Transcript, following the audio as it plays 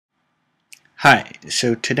Hi,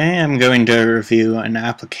 so today I'm going to review an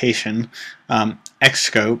application,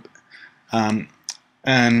 xScope, and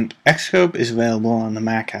xScope is available on the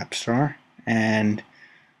Mac App Store, and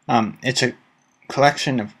it's a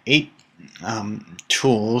collection of 8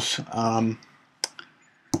 tools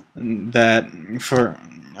that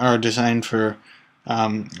are designed for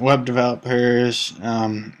web developers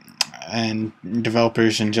and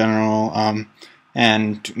developers in general,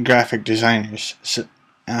 and graphic designers.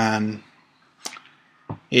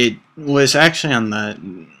 It was actually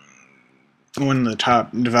on one of the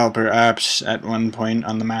top developer apps at one point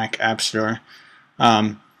on the Mac App Store,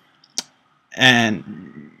 and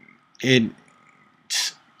it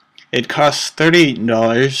costs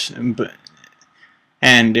 $30,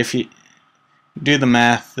 and if you do the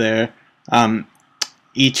math there,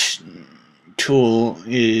 each tool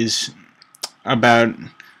is about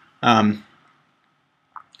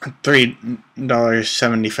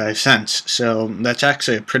 $3.75, so that's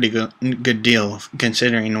actually a pretty good deal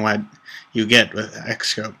considering what you get with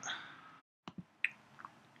xScope.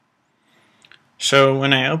 So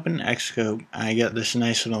when I open xScope, I get this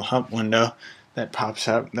nice little help window that pops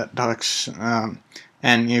up that talks,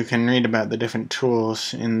 and you can read about the different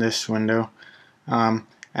tools in this window,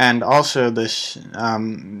 and also this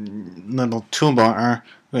little toolbar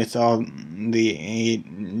with all the 8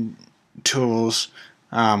 tools.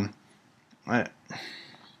 And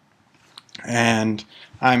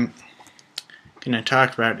I'm going to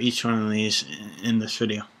talk about each one of these in this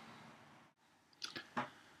video.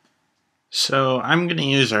 So I'm going to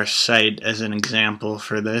use our site as an example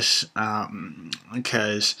for this,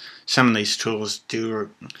 because some of these tools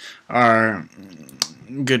are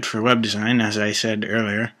good for web design, as I said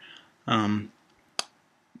earlier.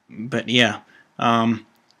 But yeah,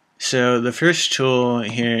 so the first tool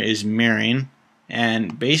here is mirroring,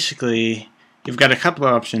 and basically you've got a couple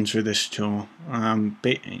of options for this tool.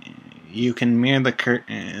 You can mirror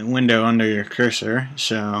the window under your cursor,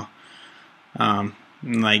 so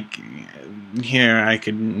like here I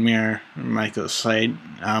could mirror Michael's slide,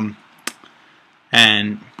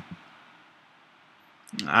 and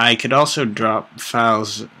I could also drop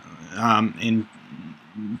files to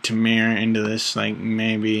mirror into this, like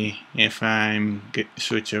maybe if I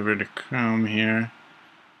switch over to Chrome here,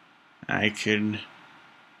 I could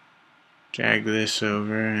drag this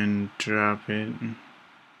over and drop it,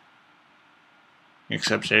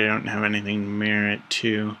 except I don't have anything to mirror it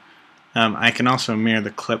to. I can also mirror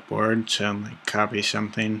the clipboard, so like copy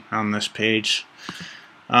something on this page,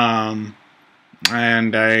 and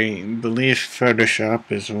I believe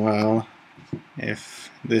Photoshop as well,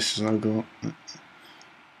 if this logo,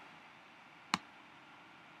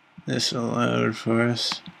 this will load for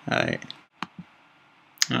us.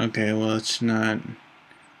 Okay, well it's not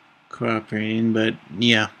cooperating, but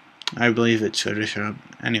yeah, I believe it's Photoshop.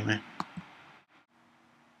 Anyway.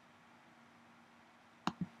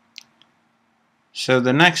 So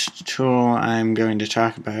the next tool I'm going to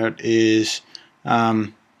talk about is,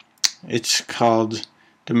 it's called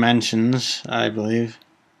Dimensions, I believe.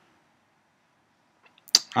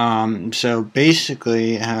 So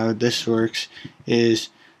basically how this works is,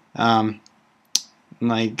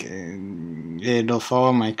 like, it'll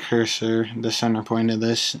follow my cursor, the center point of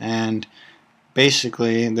this, and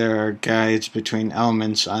basically there are guides between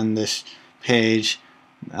elements on this page,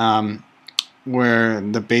 where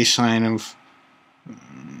the baseline of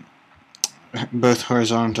both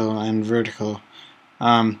horizontal and vertical.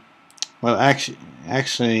 Well,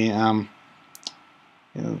 actually,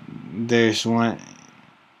 there's one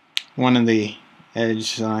of the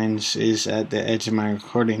edge lines is at the edge of my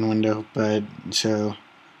recording window, but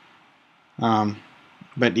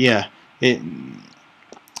yeah,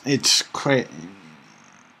 it's quite.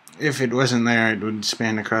 If it wasn't there, it would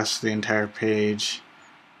span across the entire page.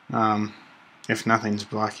 If nothing's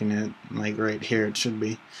blocking it, like right here, it should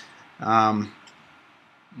be.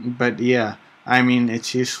 But yeah, I mean,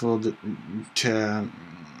 it's useful to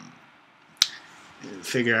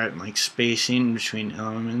figure out like spacing between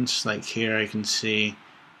elements. Like here I can see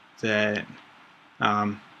that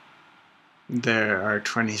there are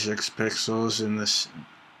 26 pixels in this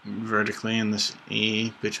vertically in this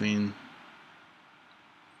E between,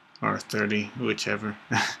 or 30, whichever.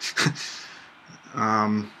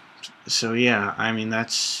 So yeah, I mean,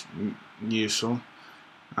 that's useful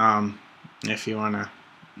if you want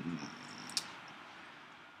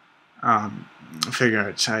to figure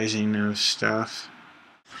out sizing of stuff.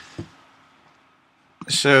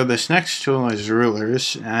 So this next tool is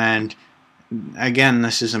rulers, and again,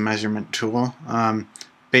 this is a measurement tool.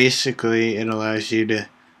 Basically, it allows you to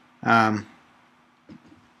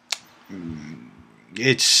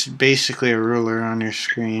it's basically a ruler on your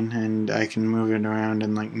screen, and I can move it around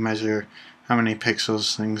and like measure how many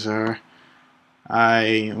pixels things are.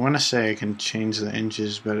 I want to say I can change the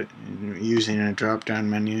inches, but using a drop-down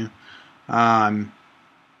menu.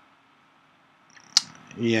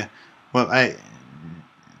 Yeah. Well,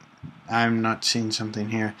 I'm not seeing something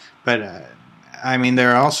here, but I mean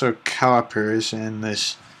there are also calipers in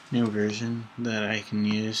this new version that I can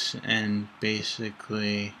use, and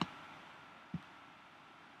basically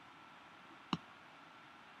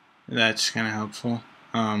that's kind of helpful.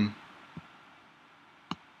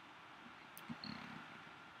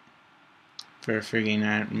 For figuring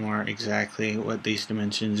out more exactly what these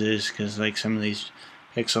dimensions is, because like some of these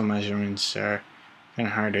pixel measurements are kind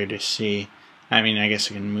of harder to see. I mean, I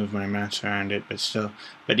guess I can move my mouse around it, but still.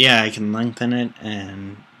 But yeah, I can lengthen it,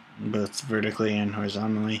 and both vertically and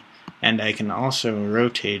horizontally, and I can also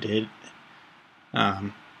rotate it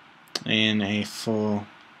in a full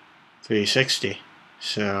 360.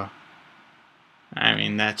 So, I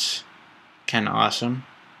mean, that's kind of awesome.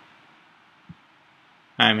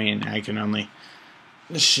 I mean, I can only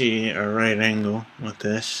see a right angle with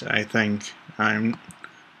this. I think I'm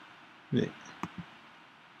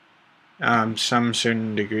some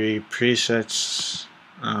certain degree presets,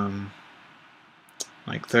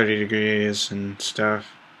 like 30 degrees and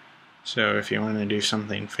stuff. So if you want to do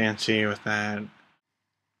something fancy with that.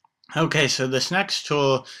 Okay, so this next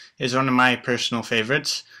tool is one of my personal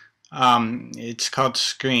favorites. It's called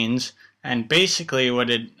Screens, and basically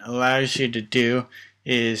what it allows you to do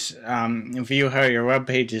is view how your web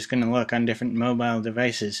page is going to look on different mobile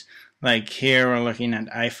devices. Like here we're looking at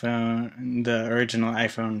iPhone, the original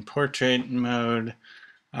iPhone portrait mode,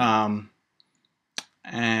 and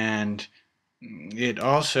it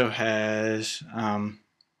also has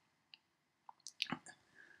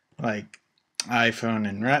like iPhone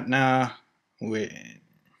and Retina,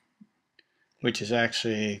 which is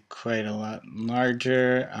actually quite a lot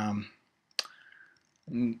larger,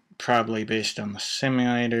 probably based on the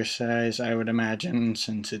simulator size, I would imagine,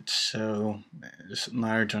 since it's so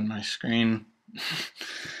large on my screen.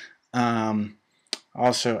 Also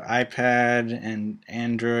iPad and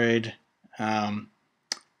Android,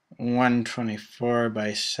 124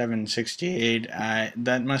 by 768.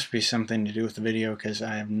 That must be something to do with the video, because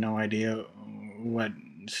I have no idea what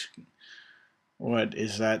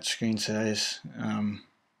is that screen size.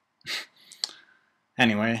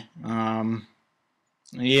 Anyway,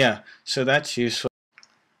 yeah, so that's useful.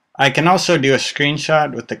 I can also do a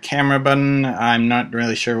screenshot with the camera button. I'm not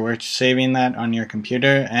really sure where it's saving that on your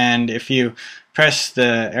computer, and if you press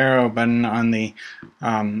the arrow button on the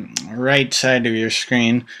right side of your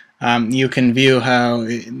screen, you can view how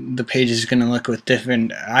the page is going to look with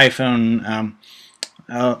different iPhone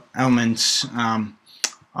elements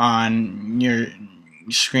on your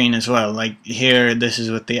screen as well. Like here, this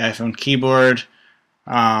is with the iPhone keyboard,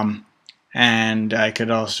 and I could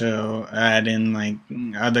also add in like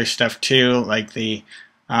other stuff too, like the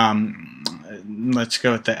let's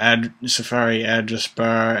go with the Safari address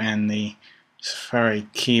bar and the Safari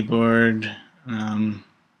keyboard, and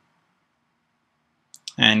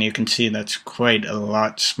you can see that's quite a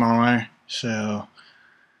lot smaller, so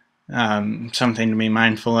something to be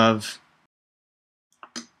mindful of.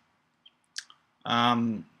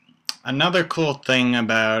 Another cool thing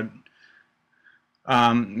about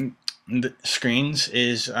the screens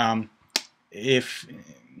is if,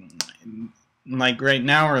 like right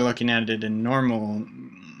now we're looking at it in normal,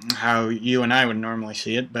 how you and I would normally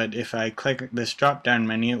see it, but if I click this drop down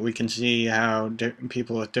menu, we can see how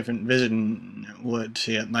people with different vision would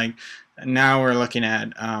see it. Like now we're looking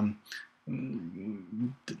at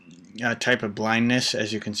a type of blindness.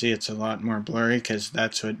 As you can see, it's a lot more blurry, because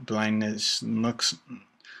that's what blindness looks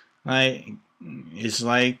like,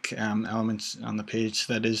 elements on the page,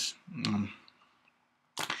 that is.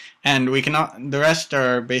 And we can, the rest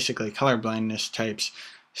are basically color blindness types,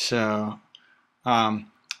 so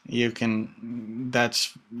you can,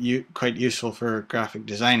 that's quite useful for graphic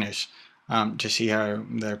designers, to see how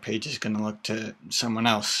their page is going to look to someone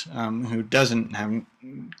else who doesn't have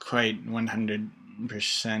quite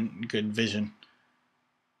 100% good vision.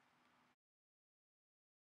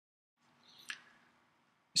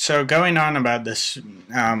 So going on about this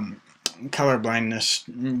color blindness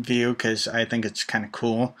view, because I think it's kind of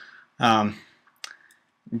cool,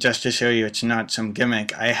 just to show you it's not some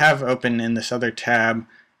gimmick, I have open in this other tab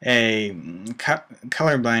a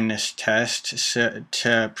color blindness test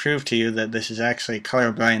to prove to you that this is actually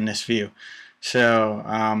color blindness view.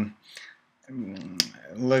 So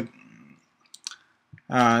look,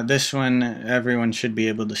 this one everyone should be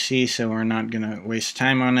able to see, so we're not going to waste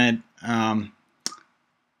time on it.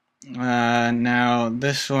 Now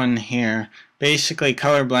this one here, basically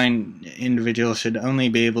colorblind individuals should only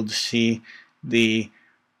be able to see the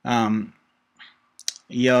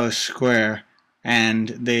yellow square, and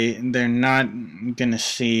they're not gonna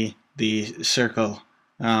see the circle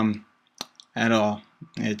at all.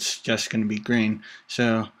 It's just gonna be green.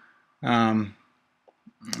 So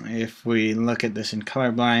if we look at this in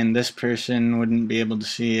colorblind, this person wouldn't be able to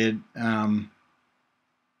see it.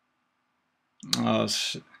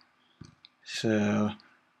 So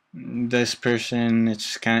this person,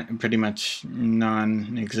 it's pretty much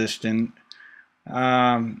non-existent.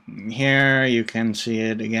 Here you can see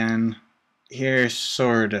it again. Here's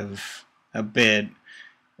sort of a bit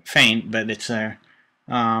faint, but it's there.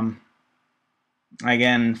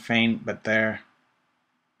 Again, faint, but there.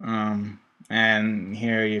 And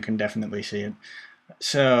here you can definitely see it.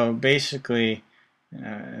 So basically,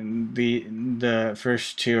 the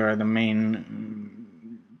first two are the main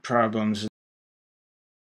problems.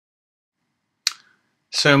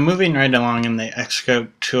 So moving right along in the xScope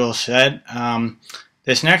tool set,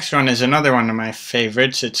 this next one is another one of my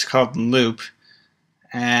favorites. It's called Loop,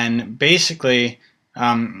 and basically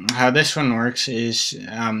how this one works is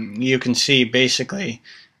you can see basically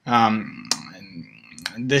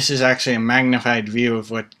this is actually a magnified view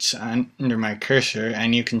of what's under my cursor,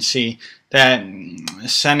 and you can see that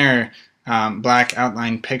center black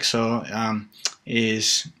outline pixel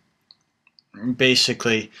is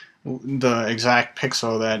basically the exact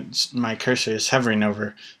pixel that my cursor is hovering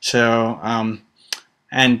over. So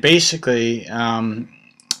and basically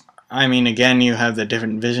I mean, again, you have the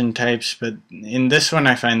different vision types, but in this one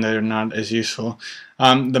I find they're not as useful.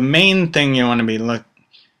 The main thing you want to be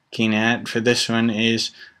looking at for this one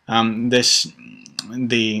is the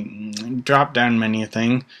drop down menu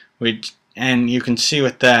thing, and you can see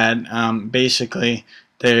with that basically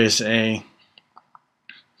there's a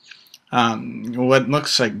what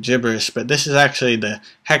looks like gibberish, but this is actually the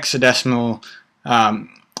hexadecimal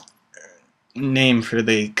name for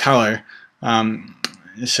the color.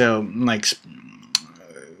 So like,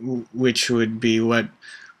 which would be what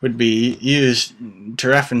would be used to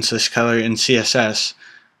reference this color in CSS.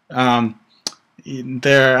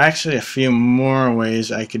 There are actually a few more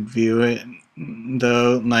ways I could view it,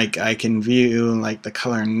 though. Like, I can view like the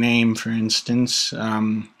color name, for instance.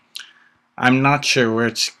 I'm not sure where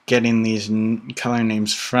it's getting these color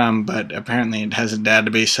names from, but apparently it has a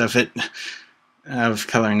database of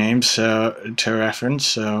color names to reference.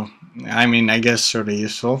 So I mean, I guess sort of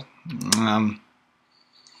useful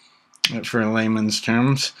for layman's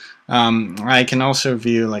terms. I can also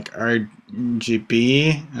view like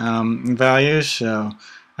RGB values, so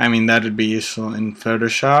I mean that would be useful in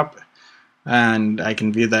Photoshop, and I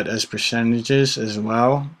can view that as percentages as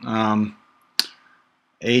well.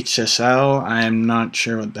 HSL, I'm not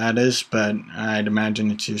sure what that is, but I'd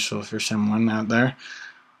imagine it's useful for someone out there.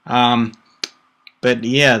 But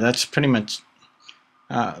yeah, that's pretty much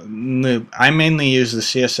Loop. I mainly use the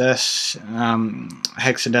CSS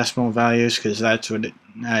hexadecimal values because that's what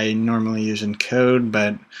I normally use in code,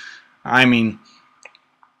 but I mean,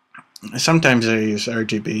 sometimes I use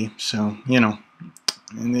RGB, so you know.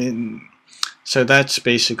 So that's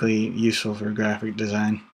basically useful for graphic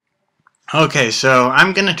design. Okay, so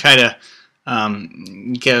I'm going to try to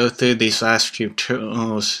go through these last few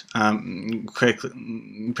tools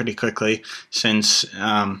pretty quickly, since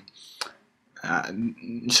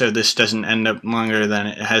so this doesn't end up longer than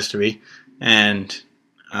it has to be, and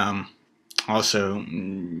also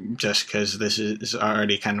just because this is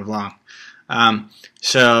already kind of long.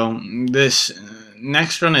 So this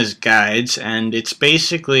next one is guides, and it's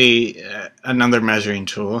basically another measuring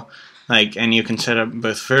tool. And you can set up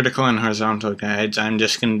both vertical and horizontal guides. I'm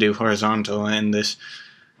just going to do horizontal in this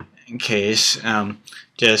case,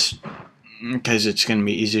 just because it's going to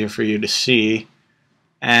be easier for you to see.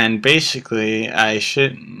 And basically, I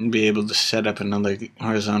should be able to set up another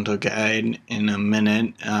horizontal guide in a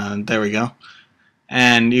minute. There we go.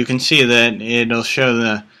 And you can see that it'll show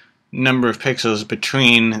the number of pixels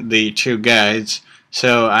between the two guides.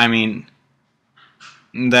 So, I mean,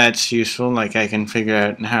 that's useful. Like, I can figure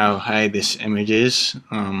out how high this image is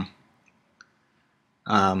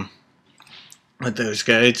with those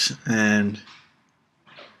guides, and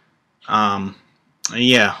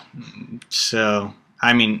yeah. So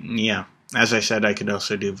I mean, yeah, as I said, I could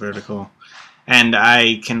also do vertical, and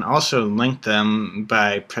I can also link them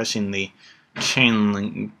by pressing the chain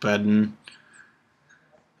link button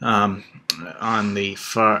on the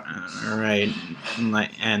far right,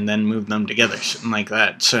 and then move them together like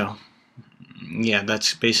that. So yeah,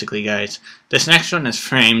 that's basically guides. This next one is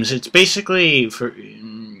frames. It's basically for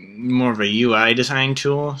more of a UI design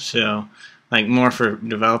tool, so like more for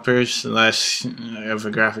developers, less of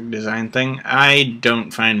a graphic design thing. I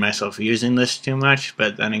don't find myself using this too much,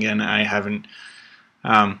 but then again, I haven't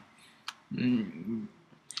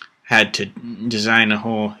had to design a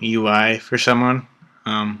whole UI for someone.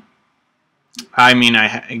 I mean,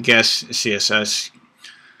 I guess CSS,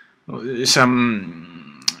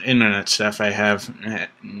 some internet stuff I have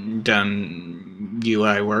done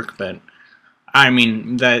UI work, but I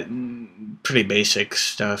mean, that pretty basic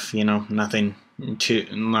stuff, you know, nothing too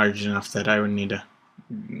large enough that I would need to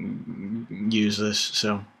use this.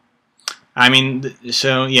 So, I mean,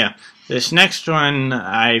 so yeah, this next one,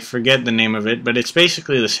 I forget the name of it, but it's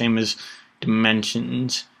basically the same as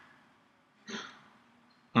dimensions,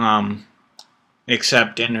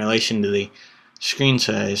 except in relation to the screen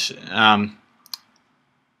size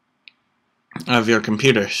of your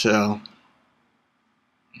computer. So,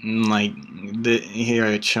 like here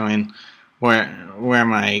it's showing where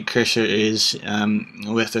my cursor is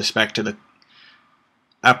with respect to the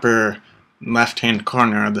upper left-hand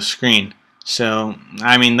corner of the screen. So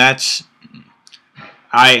I mean, that's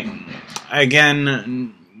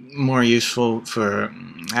again more useful for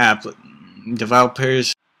app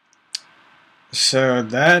developers. So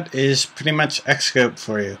that is pretty much xScope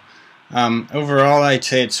for you. Overall, I'd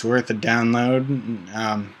say it's worth a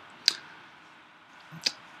download.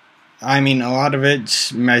 I mean, a lot of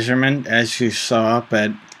it's measurement, as you saw,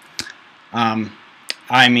 but I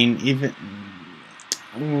mean,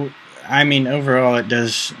 overall, it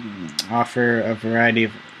does offer a variety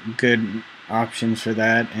of good options for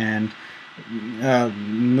that, and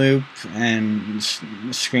loop and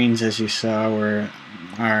screens, as you saw,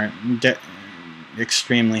 are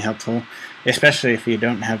extremely helpful, especially if you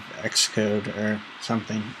don't have Xcode or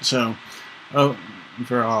something. So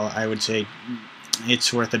overall, I would say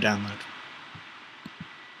it's worth a download.